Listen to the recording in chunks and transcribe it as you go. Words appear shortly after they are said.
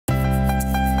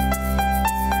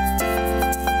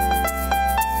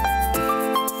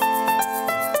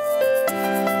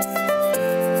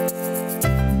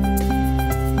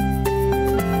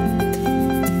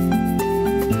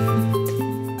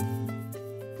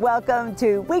Welcome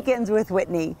to Weekends with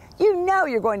Whitney. You know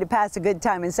you're going to pass a good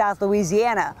time in South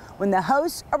Louisiana when the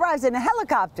host arrives in a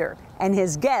helicopter and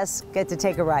his guests get to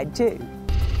take a ride too.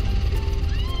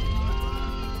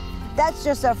 That's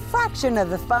just a fraction of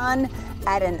the fun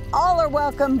at an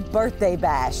all-are-welcome birthday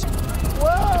bash.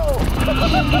 Whoa!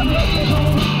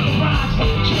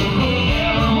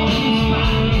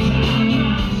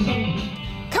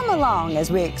 Come along as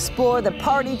we explore the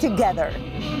party together.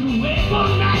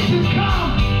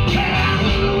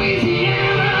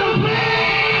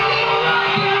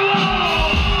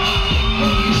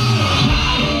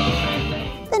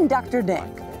 Then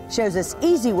DR.NICK shows us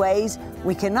easy ways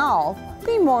we can all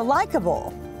be more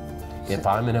likable. If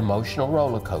I'm an emotional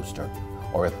roller coaster,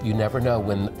 or if you never know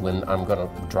when I'm going to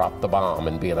drop the bomb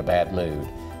and be in a bad mood,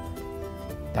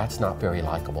 that's not very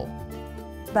likable.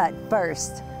 But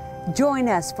first, join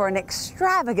us for an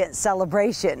extravagant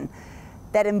celebration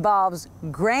that involves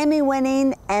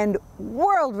Grammy-winning and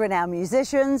world-renowned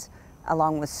musicians,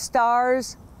 along with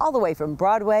stars all the way from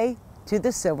Broadway to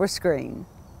the silver screen.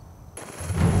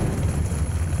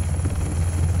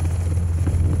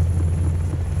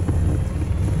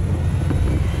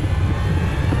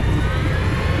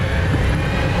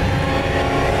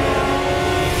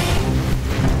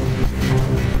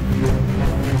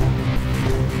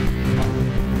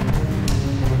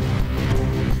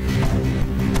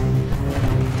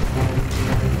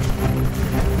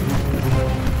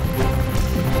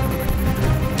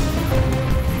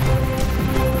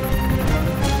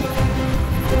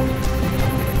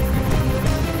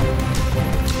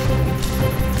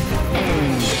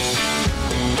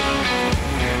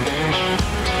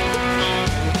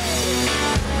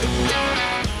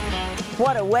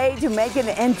 What a way to make an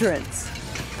entrance.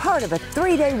 Part of a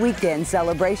 3-day weekend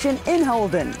celebration in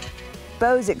Holden.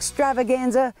 Beau's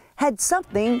Extravaganza had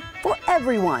something for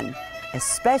everyone,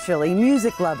 especially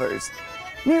music lovers.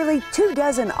 Nearly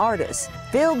 24 artists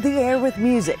filled the air with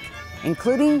music,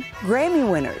 including Grammy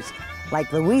winners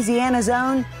like Louisiana's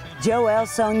own Joel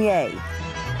Sonnier.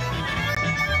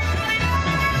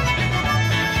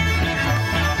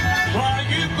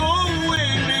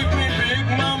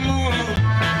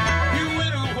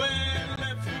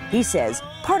 He says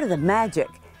part of the magic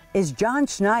is John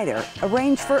Schneider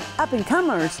arranged for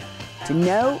up-and-comers to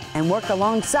know and work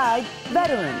alongside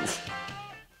veterans.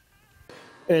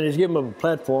 And he's given them a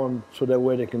platform so that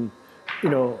way they can,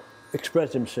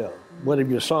 express themselves. Whether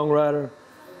you're a songwriter,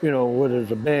 whether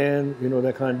it's a band,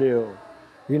 that kind of deal.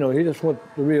 He just wants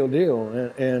the real deal.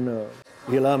 And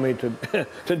he allowed me to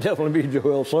to definitely be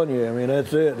Joel Sonnier. I mean,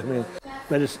 that's it.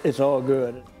 But it's all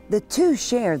good. The two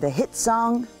share the hit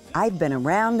song, I've Been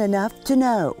Around Enough to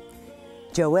Know.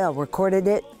 Joel recorded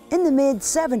it in the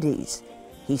mid-70s.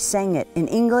 He sang it in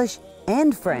English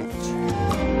and French.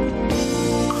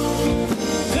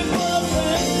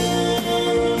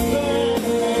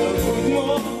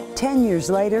 10 years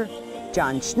later,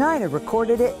 John Schneider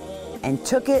recorded it and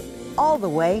took it all the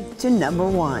way to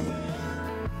 #1.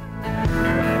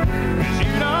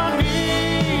 You don't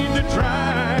need to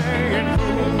try and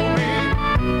fool me.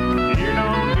 You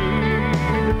don't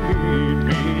need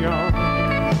me on.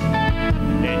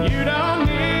 And you don't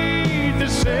need to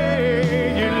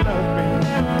say you love me.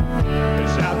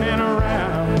 'Cause I've been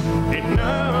around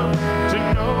enough to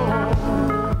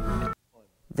know.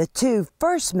 The two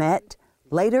first met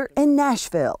later in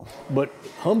Nashville. But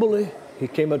humbly, he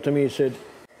came up to me and said,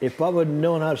 if I would have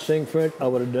known how to sing French, I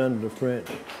would have done the French.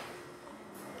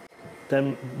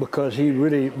 Then, because he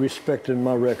really respected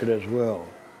my record as well.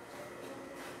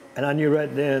 And I knew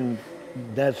right then,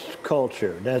 that's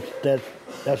culture. That's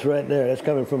right there. That's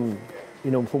coming from,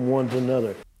 from one to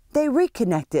another. They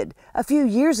reconnected a few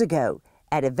years ago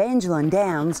at Evangeline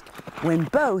Downs when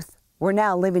both were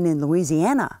now living in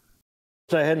Louisiana.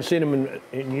 I hadn't seen him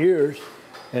in years.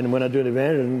 And when I did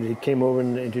Evangeline, he came over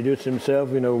and introduced himself,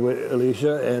 with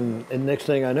Alicia. And next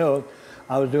thing I know,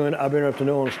 I was doing I've Been Up to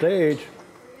Know on stage.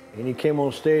 And he came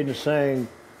on stage and sang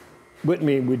with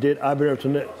me. We did I've Been Up to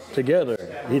Know together.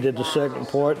 He did the second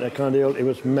part, that kind of deal. It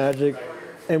was magic.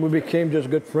 And we became just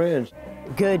good friends.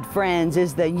 Good friends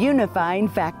is the unifying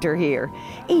factor here,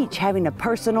 each having a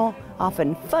personal,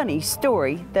 often funny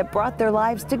story that brought their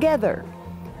lives together.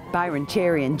 Byron,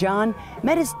 Cherry, and John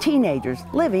met as teenagers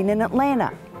living in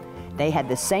Atlanta. They had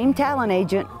the same talent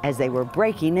agent as they were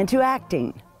breaking into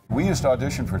acting. We used to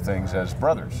audition for things as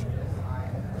brothers.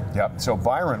 Yeah, so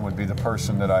Byron would be the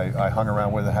person that I hung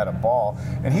around with and had a ball.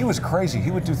 And he was crazy.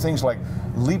 He would do things like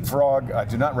leapfrog, I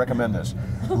do not recommend this,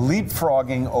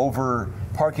 leapfrogging over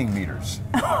parking meters.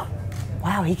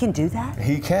 Wow, he can do that?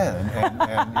 He can,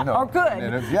 and Or good.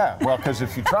 And yeah, well, because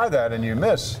if you try that and you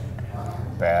miss,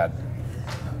 bad.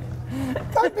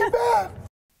 That'd be bad.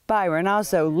 Byron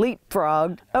also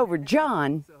leapfrogged over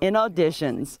John in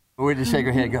auditions. We'd just shake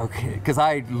our head and go, because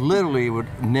I literally would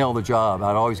nail the job.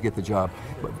 I'd always get the job.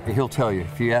 But he'll tell you,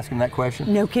 if you ask him that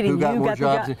question, no kidding, who got you more got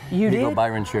jobs? The job. You did? Go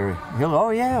Byron Cherry. He'll,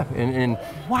 oh yeah. And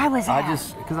why was that?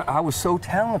 Because I was so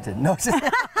talented. No,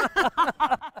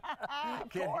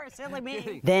 poor silly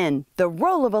me. Then the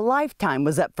role of a lifetime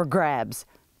was up for grabs.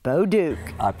 Bo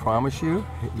Duke. I promise you,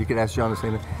 you could ask John the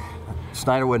same thing.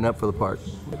 Schneider wasn't up for the part.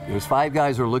 There was 5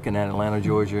 guys who were looking at Atlanta,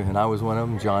 Georgia, and I was one of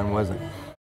them. John wasn't.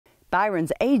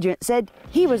 Byron's agent said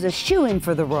he was a shoo-in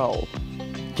for the role.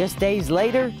 Just days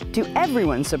later, to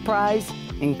everyone's surprise,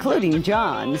 including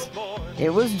John's,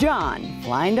 it was John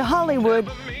flying to Hollywood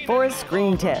for a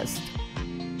screen test.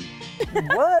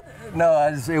 What? No,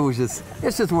 it's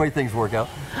just the way things work out.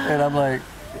 And I'm like,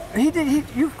 how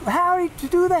did you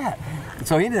do that?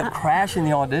 So he ended up crashing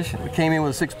the audition. He came in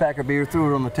with a 6-pack of beer,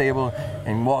 threw it on the table,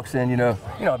 and walks in, you know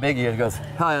how big he is. He goes,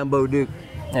 "Hi, I'm Bo Duke."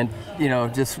 And,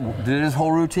 just did his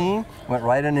whole routine, went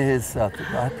right into his, I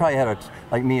probably had,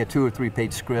 like me, a 2 or 3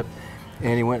 page script,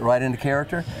 and he went right into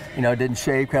character. Didn't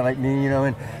shave, kind of like me,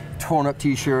 and torn up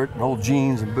t-shirt, and old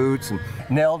jeans and boots, and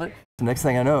nailed it. The next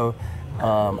thing I know,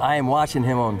 I am watching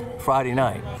him on Friday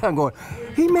night. I'm going,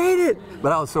 he made it!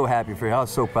 But I was so happy for him. I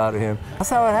was so proud of him. That's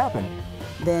how it happened.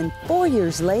 Then 4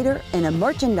 years later, in a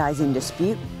merchandising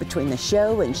dispute between the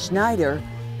show and Schneider,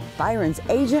 Byron's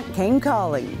agent came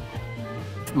calling.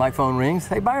 My phone rings.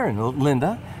 Hey, Byron,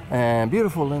 Linda, and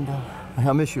beautiful Linda.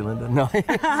 I miss you, Linda. No, she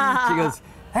goes,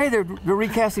 hey, they're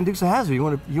recasting Dukes of Hazzard. You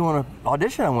want to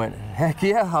audition? I went, heck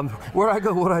yeah. Where'd I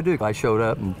go? What'd I do? I showed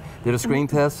up and did a screen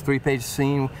test, 3-page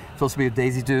scene, supposed to be with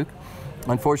Daisy Duke.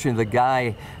 Unfortunately, the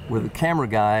guy with the camera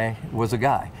guy was a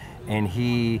guy, and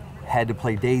he had to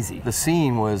play Daisy. The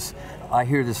scene was, I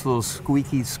hear this little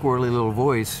squeaky, squirrely little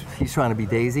voice. He's trying to be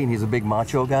Daisy, and he's a big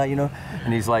macho guy,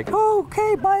 and he's like, oh,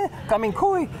 okay, bye. I mean,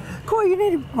 Coy,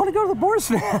 you want to go to the boar's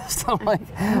nest? I'm like,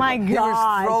 my God. He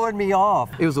was throwing me off.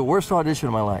 It was the worst audition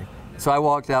of my life. So I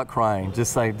walked out crying,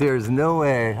 just like, there's no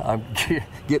way I'm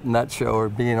getting that show or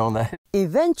being on that.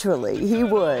 Eventually, he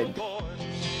would.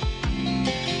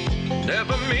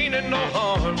 Never meaning no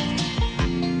harm.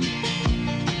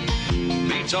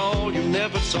 Beats all you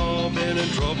never saw. Been in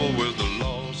trouble with the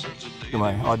law since the day.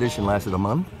 My audition lasted a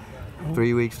month,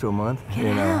 3 weeks to a month.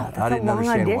 Yeah, I didn't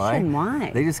understand audition.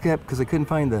 why. They just kept, because they couldn't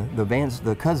find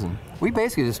the cousin. We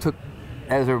basically just took,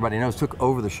 as everybody knows, took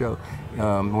over the show.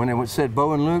 When it said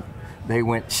Bo and Luke, they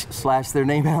went slash their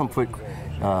name out and put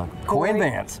Coy and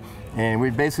Vance. And we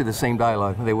basically the same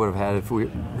dialogue they would have had if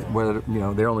whether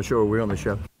they're on the show or we're on the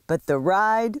show. But the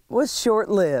ride was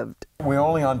short-lived. We were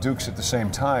only on Dukes at the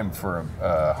same time for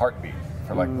a heartbeat,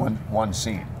 for like one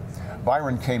scene.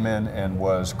 Byron came in and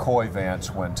was Coy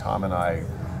Vance when Tom and I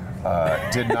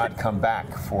did not come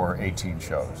back for 18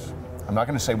 shows. I'm not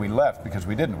going to say we left because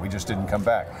we didn't. We just didn't come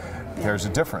back. There's a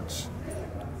difference.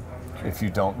 If you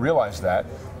don't realize that,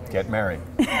 get married.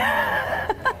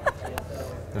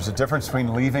 There's a difference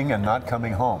between leaving and not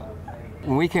coming home.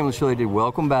 When we came to the show, they did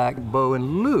Welcome Back, Bo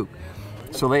and Luke.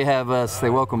 So they have us, they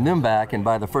welcome them back, and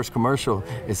by the first commercial,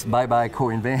 it's bye-bye Coy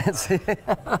and Vance.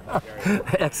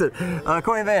 Exit.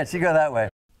 Coy and Vance, you go that way.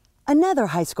 Another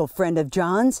high school friend of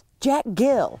John's, Jack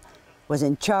Gill, was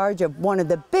in charge of one of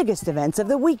the biggest events of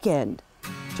the weekend,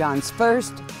 John's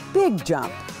first big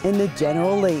jump in the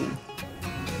General League.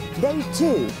 They,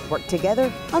 too, worked together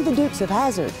on the Dukes of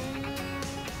Hazzard.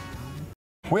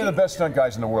 We're the best stunt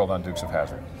guys in the world on Dukes of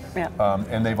Hazzard. Yeah.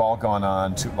 And they've all gone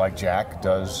on to, like Jack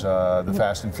does the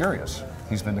Fast and Furious.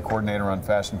 He's been the coordinator on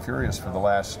Fast and Furious for the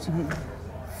last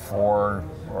 4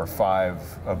 or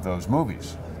 5 of those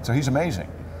movies. So he's amazing.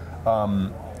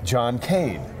 John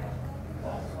Cade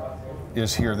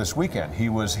is here this weekend.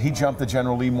 He jumped the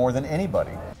General Lee more than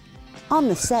anybody. On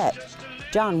the set,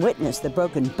 John witnessed the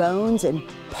broken bones and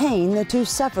pain the two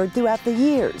suffered throughout the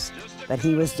years, but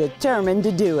he was determined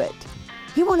to do it.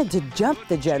 He wanted to jump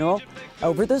the General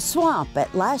over the swamp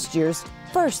at last year's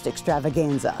first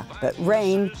extravaganza, but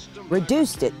rain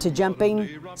reduced it to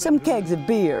jumping some kegs of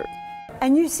beer.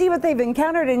 And you see what they've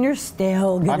encountered, and you're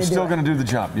still going to do it. I'm still going to do the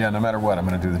jump. Yeah, no matter what, I'm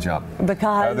going to do the jump.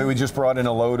 Because? We just brought in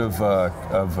a load of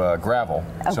gravel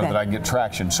so that I can get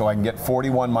traction, so I can get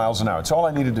 41 miles an hour. It's all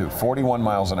I need to do, 41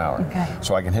 miles an hour,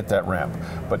 so I can hit that ramp.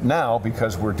 But now,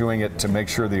 because we're doing it to make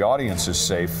sure the audience is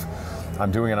safe, I'm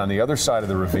doing it on the other side of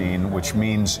the ravine, which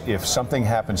means if something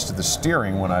happens to the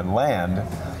steering when I land,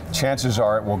 chances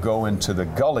are it will go into the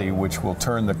gully, which will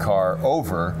turn the car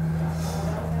over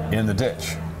in the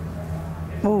ditch.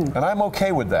 Ooh. And I'm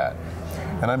okay with that.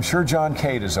 And I'm sure John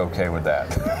Cade is okay with that.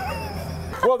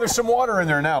 Well, there's some water in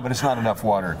there now, but it's not enough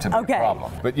water to be Okay. a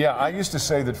problem. But yeah, I used to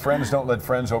say that friends don't let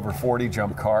friends over 40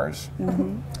 jump cars.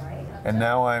 And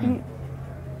now I'm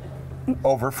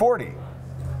over 40.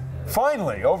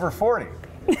 Finally, over 40.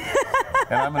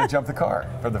 And I'm going to jump the car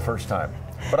for the first time.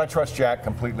 But I trust Jack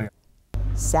completely.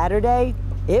 Saturday,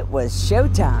 it was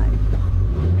showtime.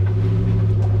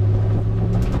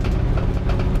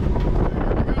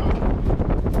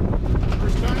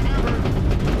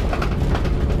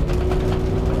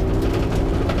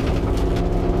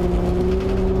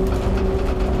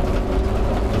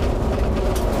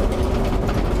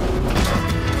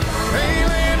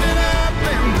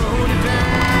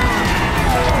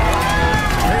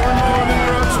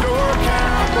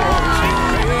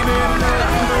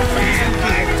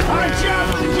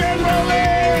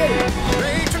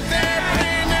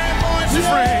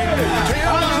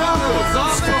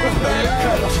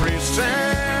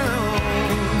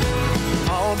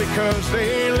 Because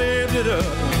they lived it up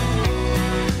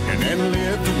and then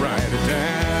lived to write it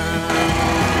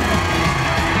down.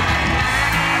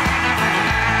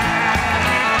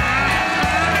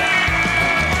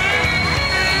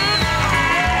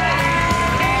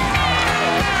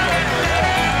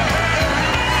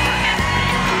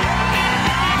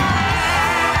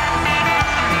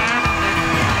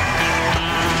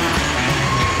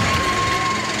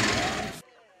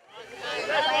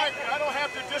 I don't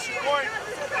have to disappoint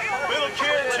little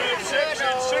kids who are 6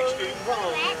 and 60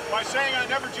 by saying I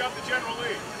never jumped the General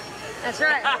Lee. That's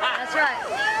right. That's right.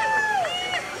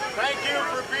 Thank you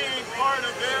for being part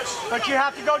of this. But you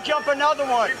have to go jump another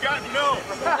one. You've got no.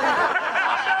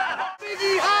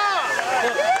 Biggie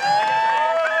Ha!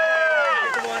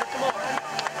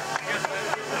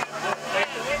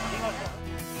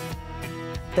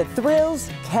 The thrills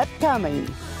kept coming.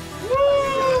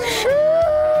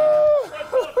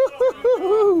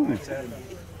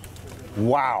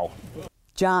 Wow.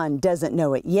 John doesn't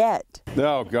know it yet,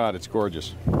 Oh, God, it's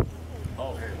gorgeous.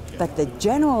 but the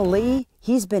General Lee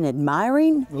he's been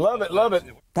admiring, Love it, love it.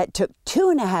 that took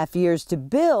 2.5 years to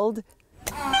build,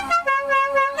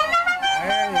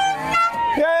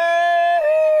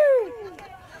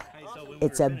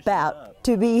 it's about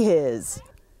to be his.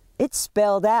 It's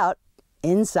spelled out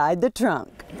inside the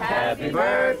trunk. Happy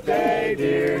birthday,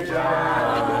 dear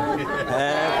John.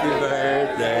 Happy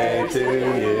birthday to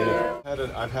you.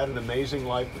 I've had an amazing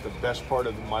life, but the best part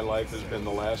of my life has been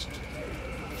the last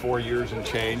 4 years and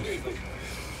change. And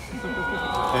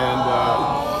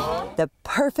The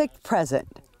perfect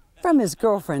present from his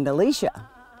girlfriend Alicia.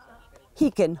 He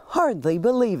can hardly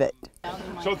believe it.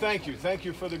 so thank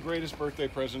you for the greatest birthday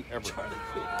present ever.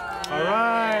 All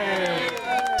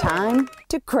right. Time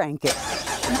to crank it.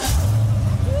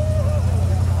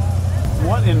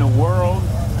 What in the world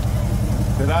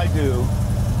did I do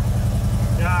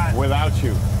without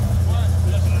you?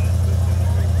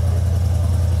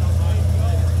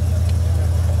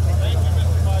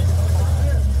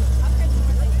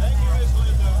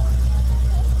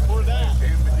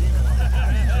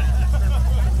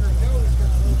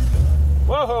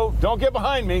 Whoa, don't get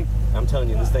behind me. I'm telling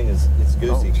you, this thing is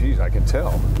goosey. Oh, geez, I can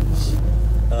tell.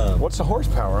 What's the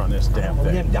horsepower on this damn We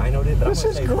thing? haven't dynoed it, but This I'm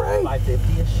is gonna say great.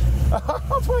 550-ish.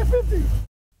 550.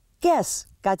 Guests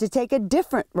got to take a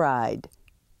different ride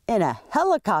in a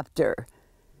helicopter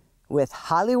with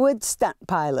Hollywood stunt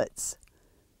pilots.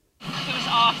 It was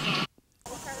awesome.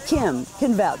 Kim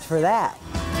can vouch for that.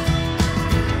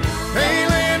 They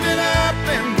landed up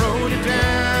and wrote it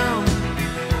down.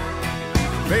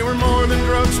 They were more than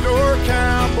drugstore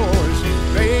cowboys.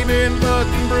 They've been bucked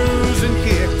and bruised and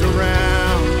kicked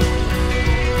around.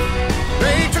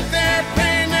 They took their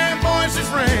pain, their voices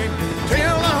rang,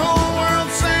 till the whole world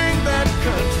sang that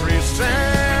country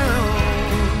sound.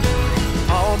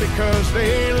 All because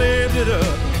they lived it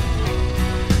up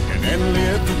and then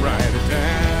lived to write it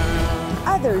down.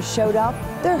 Others showed off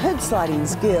their hood sliding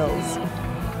skills.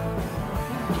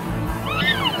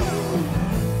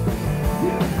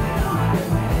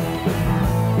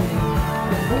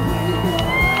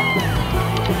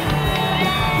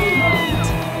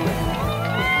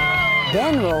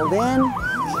 Then rolled in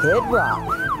Kid Rock,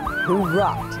 who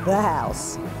rocked the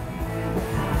house.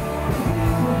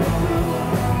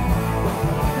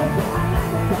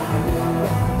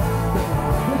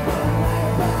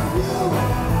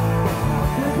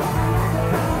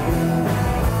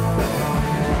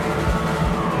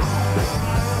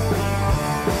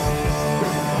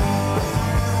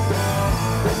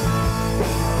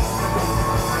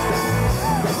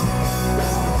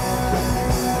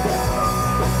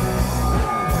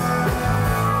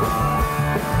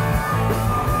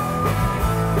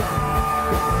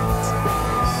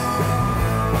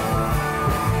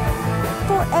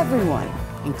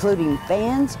 including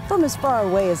fans from as far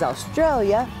away as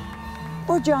Australia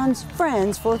or John's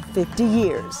friends for 50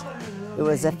 years. It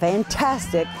was a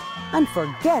fantastic,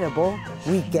 unforgettable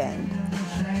weekend.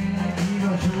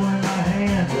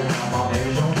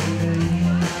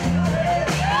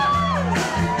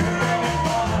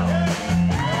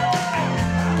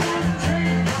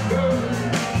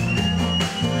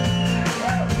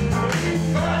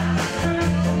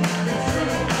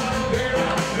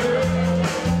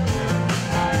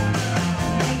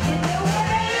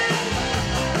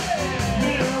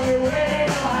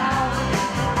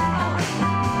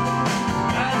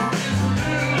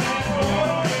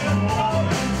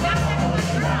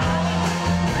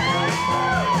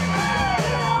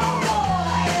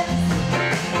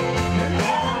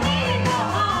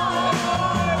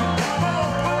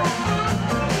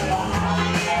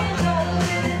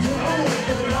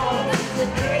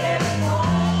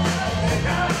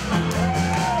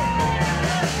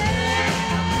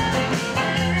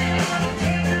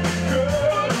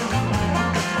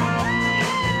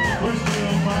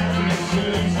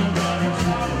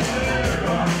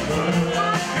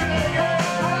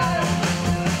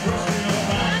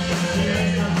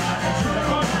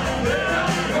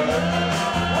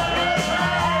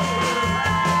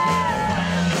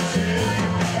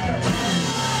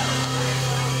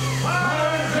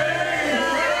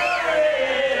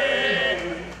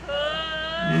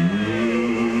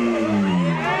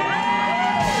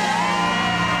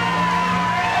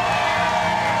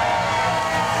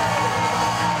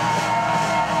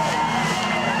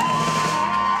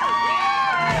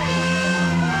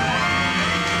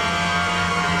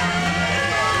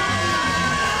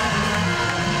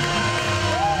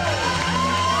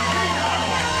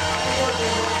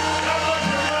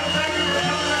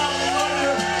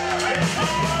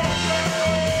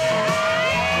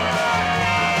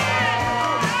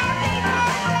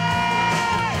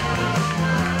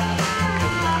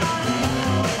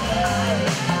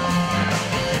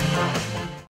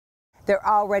 They're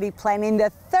already planning the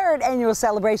third annual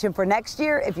celebration for next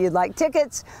year. If you'd like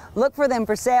tickets, look for them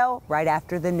for sale right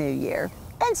after the new year.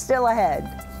 And still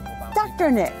ahead,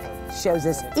 DR.NICK shows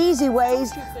us easy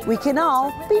ways we can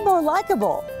all be more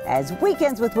likable as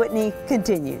Weekends with Whitney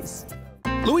continues.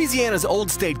 Louisiana's old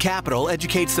state capitol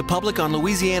educates the public on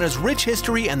Louisiana's rich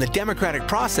history and the democratic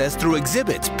process through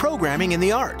exhibits, programming, and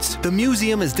the arts. The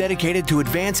museum is dedicated to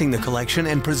advancing the collection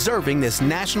and preserving this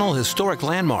national historic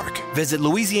landmark. Visit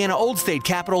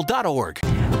LouisianaOldStateCapitol.org.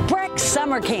 Breck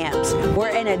Summer Camps,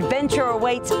 where an adventure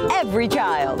awaits every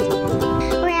child.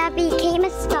 Where I became a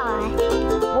star.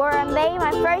 Where I made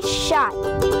my first shot.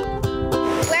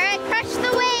 Where I crushed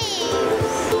the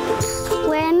waves.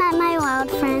 Where I met my wild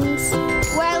friends.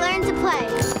 Where I learned to play.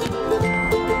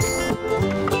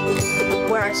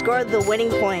 Where I scored the winning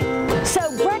point. So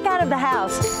break out of the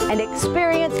house and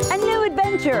experience a new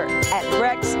adventure at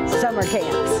Breck's Summer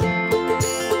Camps.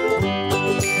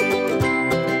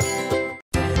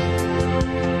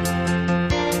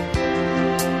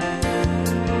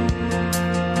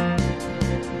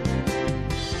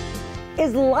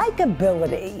 Is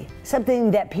likability something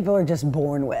that people are just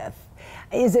born with?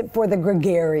 Is it for the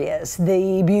gregarious,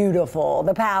 the beautiful,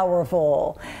 the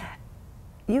powerful?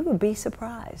 You would be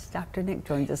surprised. DR.NICK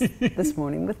joins us this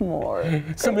morning with more.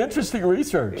 Some interesting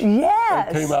research.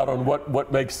 Yes. That came out on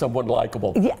what makes someone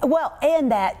likable. Yeah, well,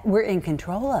 and that we're in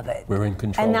control of it. We're in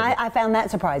control and of it. I found that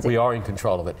surprising. We are in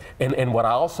control of it. And what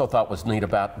I also thought was neat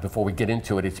about, before we get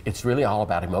into it, it's really all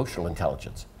about emotional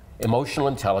intelligence. Emotional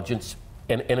intelligence,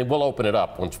 and it will open it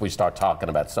up once we start talking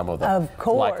about some of the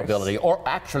likability, or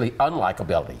actually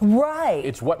unlikability. Right.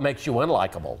 It's what makes you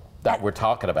unlikable that we're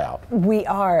talking about. We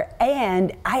are,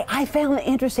 and I found it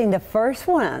interesting, the first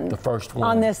one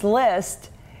on this list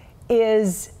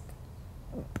is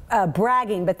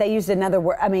bragging, but they used another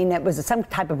word. I mean, it was some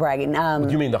type of bragging.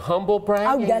 You mean the humble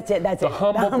bragging? Oh, that's it. The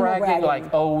humble bragging,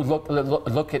 like, oh,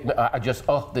 look at me.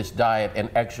 This diet and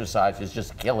exercise is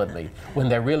just killing me. When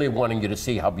they're really wanting you to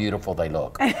see how beautiful they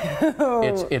look.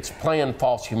 It's playing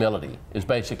false humility is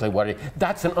basically what it is.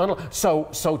 That's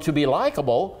so to be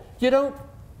likable, you don't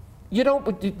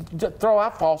throw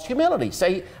out false humility.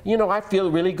 Say, I feel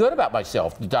really good about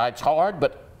myself. The diet's hard,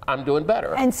 but I'm doing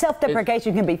better. And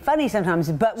self-deprecation can be funny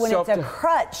sometimes, but when it's a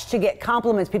crutch to get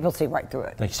compliments, people see right through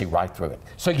it. They see right through it.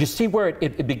 So you see where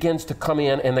it begins to come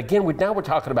in, and again, now we're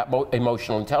talking about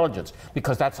emotional intelligence,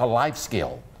 because that's a life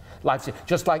skill.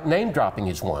 Just like name dropping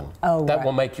is one that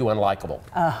will make you unlikable.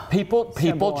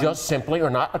 People just simply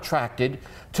are not attracted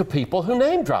to people who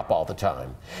name drop all the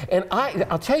time. And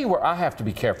I'll tell you where I have to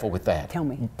be careful with that. Tell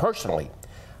me. Personally,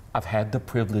 I've had the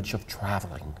privilege of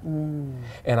traveling,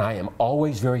 and I am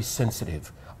always very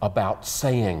sensitive about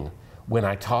saying when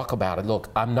I talk about it, look,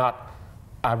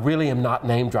 I really am not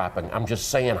name dropping. I'm just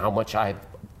saying how much I've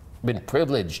been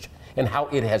privileged and how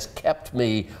it has kept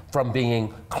me from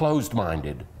being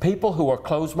closed-minded. People who are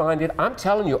closed-minded, I'm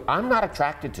telling you, I'm not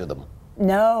attracted to them.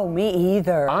 No, me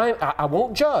either. I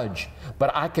won't judge,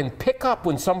 but I can pick up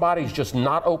when somebody's just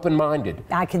not open-minded.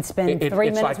 I can spend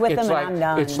 3 minutes with them and I'm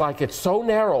done. It's like it's so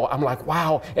narrow. I'm like,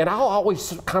 wow. And I'll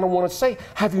always kind of want to say,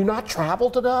 have you not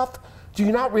traveled enough? Do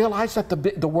you not realize that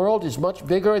the world is much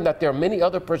bigger and that there are many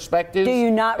other perspectives? Do you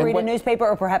not read a newspaper,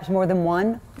 or perhaps more than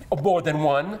one? More than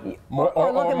one,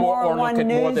 or look at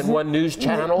more than one news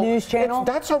channel.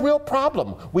 That's a real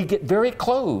problem. We get very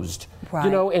closed, right.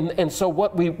 You know, and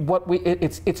so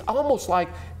it's almost like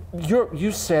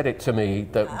you said it to me.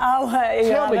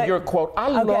 Tell me your quote. I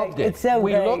loved it. It's so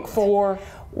we great. look for.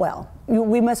 Well,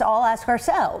 we must all ask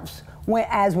ourselves,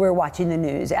 as we're watching the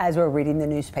news, as we're reading the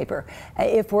newspaper,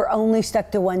 if we're only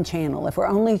stuck to one channel, if we're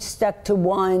only stuck to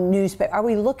one newspaper, are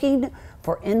we looking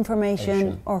for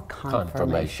information or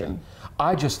confirmation?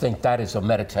 I just think that is a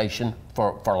meditation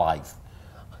for life.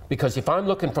 Because if I'm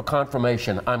looking for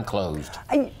confirmation, I'm closed.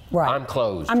 I'm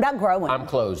closed. I'm not growing. I'm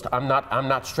closed. I'm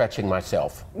not stretching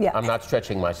myself. Yeah. I'm not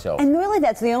stretching myself. And really,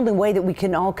 that's the only way that we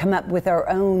can all come up with our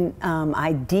own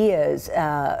ideas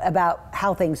about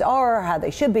how things are, how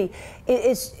they should be.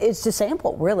 It's to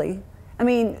sample, really. I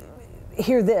mean,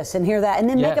 hear this and hear that, and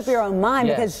then make up your own mind,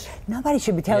 because nobody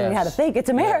should be telling you how to think. It's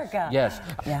America. Yes.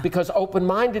 Because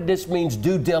open-mindedness means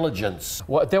due diligence.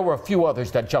 Well, there were a few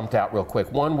others that jumped out real quick.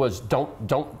 One was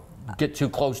don't get too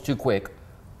close too quick.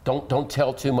 Don't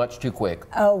tell too much too quick.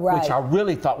 Oh, right. Which I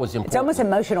really thought was important. It's almost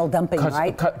emotional dumping,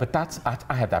 right? But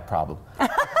I have that problem.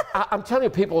 I'm telling you,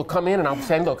 people will come in and I'm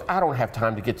saying, look, I don't have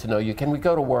time to get to know you. Can we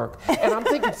go to work? And I'm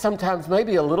thinking sometimes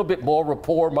maybe a little bit more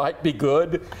rapport might be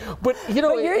good. But you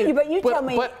know, tell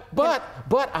me.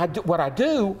 But I do what I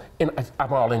do, and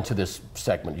I'm all into this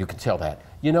segment. You can tell that.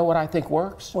 You know what I think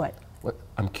works? What?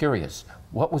 I'm curious.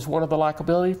 What was one of the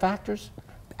likability factors?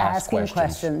 Asking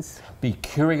questions. Be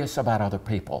curious about other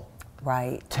people.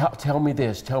 Right. Tell me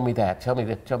this, tell me that, tell me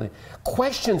that, tell me that.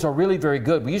 Questions are really very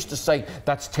good. We used to say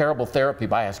that's terrible therapy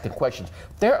by asking questions.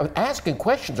 Asking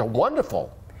questions are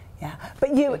wonderful. Yeah, but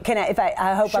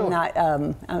I hope I'm not.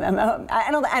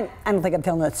 I don't think I'm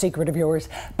telling a secret of yours.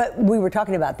 But we were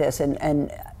talking about this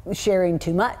and sharing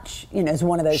too much. You know, is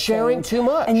one of those sharing things. Too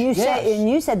much. And you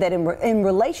said that in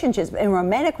relationships, in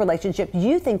romantic relationships,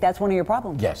 you think that's one of your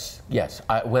problems. Yes.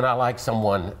 When I like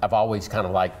someone, I've always kind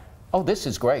of like, oh, this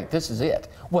is great. This is it.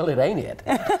 Well, it ain't it.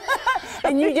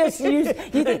 And you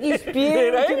think you spew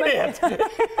it ain't too much.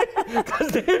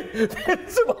 Because then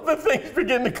some other things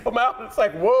begin to come out. It's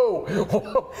like, whoa.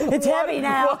 It's heavy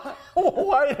now.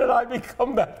 Why did I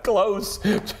become that close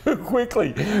too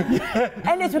quickly?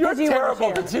 And it's because You're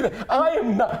terrible to see that.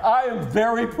 I am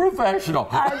very professional.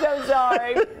 I'm so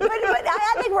sorry. But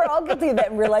I think we're all guilty of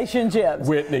that in relationships.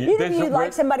 Whitney. You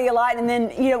like somebody a lot and then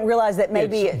you don't realize that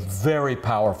maybe it's very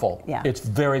powerful. Yeah. It's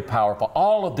very powerful.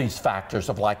 All of these factors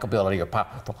of likability are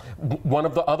powerful. One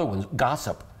of the other ones,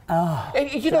 gossip. Oh,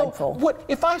 and you dreadful. know what?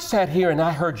 If I sat here and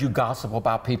I heard you gossip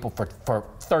about people for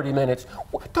 30 minutes,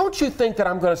 don't you think that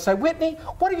I'm going to say, Whitney,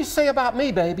 what do you say about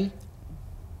me, baby?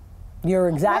 You're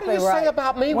exactly right. What do you say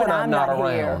about me when I'm not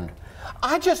around? Here.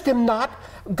 I just am not.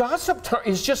 Gossip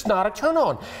is just not a turn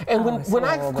on. And when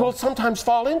I will sometimes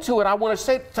fall into it, I want to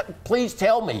say, please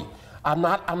tell me. I'm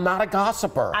not a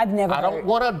gossiper. I don't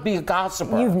want to be a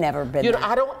gossiper. You've never been. You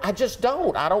know, I just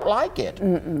don't. I don't like it.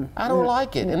 I don't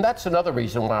like it. And that's another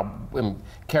reason why I'm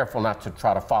careful not to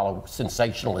try to follow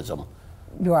sensationalism.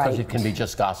 Right. Because it can be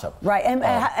just gossip. Right. And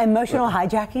emotional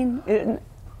hijacking.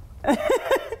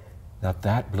 Now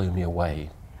that blew me away.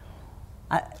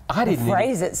 I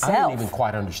didn't even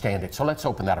quite understand it. So let's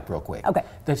open that up real quick. Okay.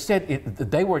 They said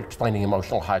they were explaining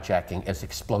emotional hijacking as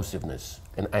explosiveness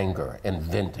and anger and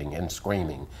venting and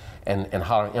screaming and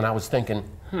hollering. And I was thinking,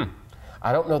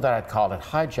 I don't know that I'd call it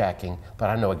hijacking, but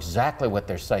I know exactly what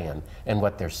they're saying. And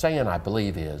what they're saying, I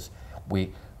believe, is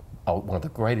one of the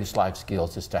greatest life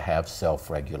skills is to have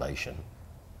self-regulation.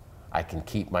 I can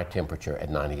keep my temperature at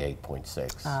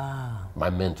 98.6. My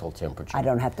mental temperature. I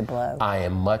don't have to blow. I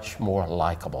am much more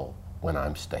likable when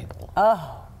I'm stable.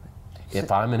 Oh.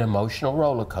 If I'm an emotional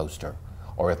roller coaster,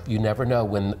 or if you never know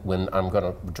when I'm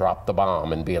going to drop the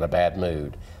bomb and be in a bad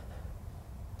mood,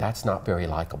 that's not very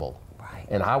likable. Right.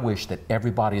 And I wish that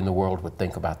everybody in the world would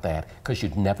think about that, because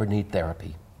you'd never need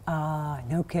therapy.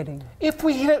 No kidding. If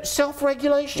we hit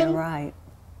self-regulation, you're right.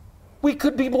 We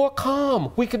could be more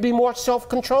calm. We could be more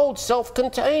self-controlled,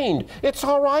 self-contained. It's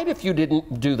all right if you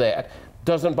didn't do that.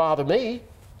 Doesn't bother me.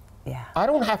 Yeah. I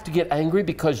don't have to get angry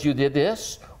because you did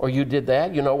this or you did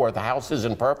that, you know, or the house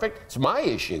isn't perfect. It's my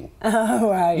issue. Oh,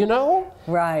 right. You know?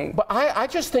 Right. But I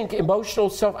just think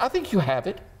emotional self, I think you have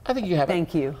it. I think you have it.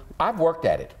 Thank you. I've worked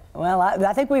at it. Well,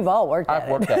 I think we've all worked at it. I've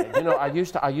worked at it. You know, I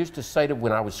used to say that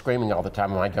when I was screaming all the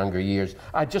time in my younger years,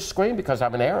 I just screamed because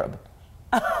I'm an Arab.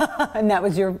 And that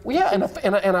was your... Yeah, and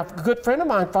a good friend of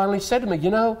mine finally said to me, you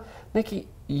know, Nikki,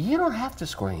 you don't have to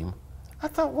scream. I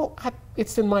thought, well,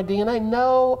 it's in my DNA.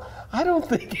 No, I don't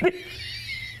think it is.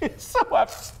 So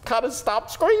I've kind of stopped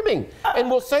screaming.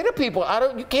 And we'll say to people,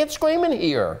 you can't scream in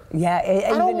here. Yeah.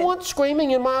 I don't want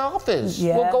screaming in my office.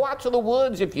 Yeah. We'll go out to the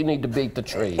woods if you need to beat the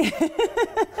tree.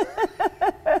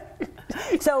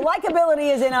 So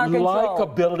likability is in our control.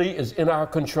 Likability is in our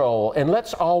control. And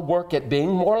let's all work at being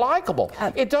more likable.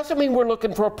 It doesn't mean we're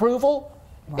looking for approval.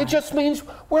 Right. It just means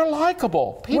we're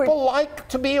likable. People like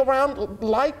to be around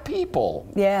like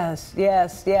people. Yes,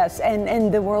 yes, yes.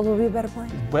 And the world will be a better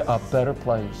place. A better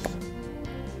place.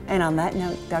 And on that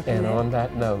note, Dr. And Nick, on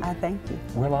that note, I thank you.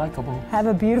 We're likable. Have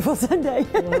a beautiful Sunday.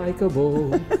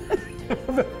 Likable.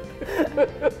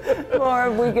 More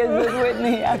of Weekends with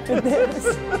Whitney after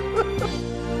this.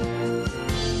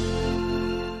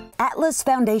 Atlas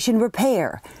Foundation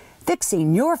Repair.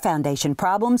 Fixing your foundation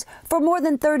problems for more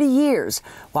than 30 years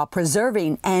while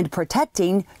preserving and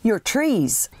protecting your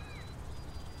trees.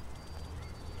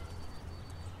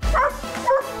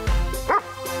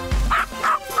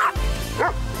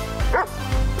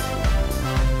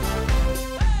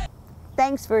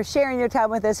 Thanks for sharing your time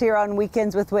with us here on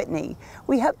Weekends with Whitney.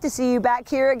 We hope to see you back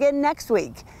here again next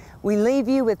week. We leave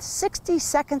you with 60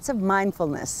 seconds of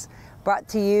mindfulness, brought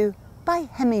to you by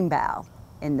Hemmingbow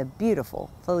in the beautiful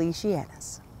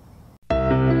Felicianas.